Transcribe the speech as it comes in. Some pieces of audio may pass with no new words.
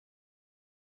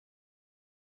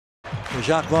The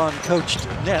Jacques Vaughn coached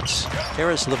Nets.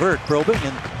 Harris LeVert probing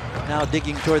and now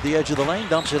digging toward the edge of the lane,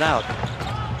 dumps it out.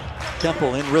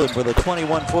 Temple in rhythm with a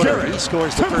 21-footer. He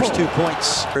scores the first 2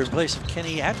 points in place of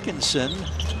Kenny Atkinson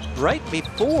right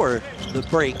before the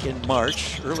break in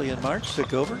March. Early in March,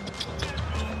 took over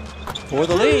for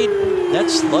the lead.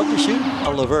 Nets love to shoot.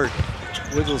 LeVert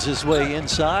wiggles his way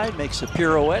inside, makes a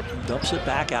pirouette, and dumps it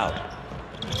back out.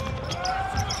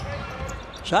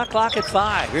 Shot clock at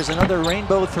 5. Here's another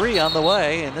rainbow three on the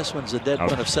way, and this one's a dead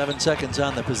one of 7 seconds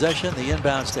on the possession. The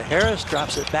inbounds to Harris,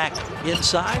 drops it back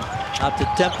inside, out to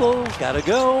Temple, gotta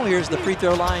go. Here's the free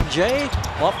throw line, Jay,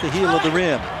 off the heel of the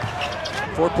rim.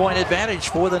 4-point advantage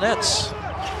for the Nets.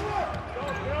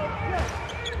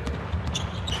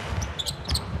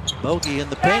 Bogey in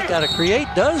the paint, got to create,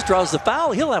 draws the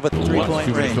foul. He'll have a 3-point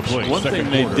range. One thing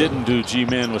they didn't do,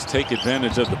 G-Man, was take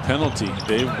advantage of the penalty.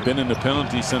 They've been in the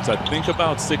penalty since I think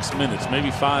about 6 minutes, maybe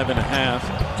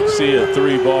 5.5. See a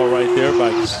 3 ball right there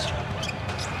by.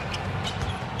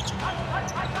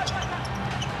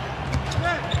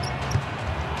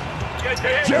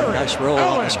 Nice roll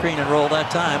on the screen and roll that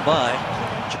time by.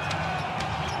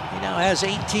 He now has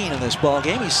 18 in this ball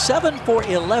game. He's 7 for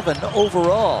 11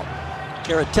 overall.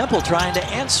 Garrett Temple trying to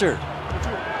answer.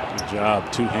 Good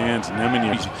job, 2 hands.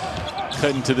 Nemanja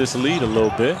cutting to this lead a little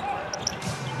bit.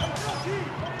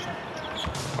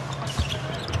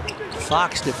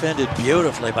 Fox defended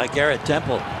beautifully by Garrett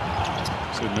Temple.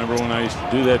 So remember when I used to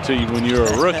do that to you when you were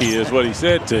a rookie, is what he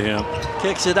said to him.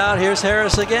 Kicks it out. Here's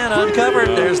Harris again, uncovered.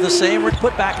 There's the same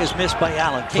putback is missed by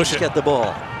Allen. Kings get the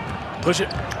ball. Push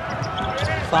it.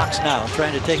 Fox now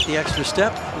trying to take the extra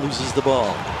step, loses the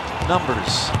ball.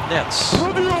 Numbers, Nets,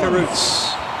 Garrett.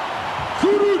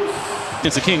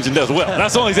 It's the Kings and does well.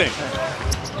 That's the only thing.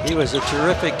 He was a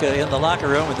terrific in the locker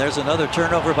room, and there's another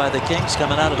turnover by the Kings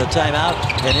coming out of the timeout,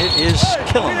 and it is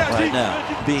killing them right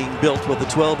now, being built with a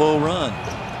 12-0 run.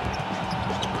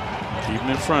 Keep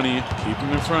him in front of you. Keep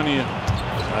him in front of you.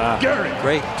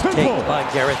 Great take by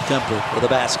Garrett Temple for the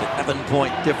basket.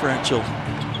 7-point differential.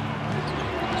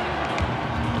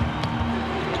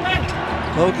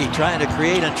 Bogey trying to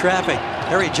create in traffic.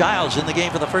 Harry Giles in the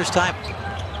game for the first time.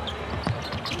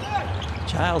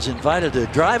 Giles invited to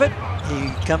drive it.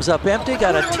 He comes up empty.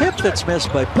 Got a tip that's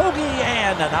missed by Bogey,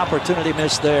 and an opportunity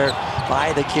missed there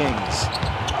by the Kings.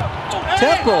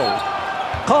 Temple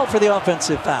called for the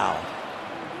offensive foul.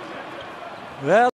 Well.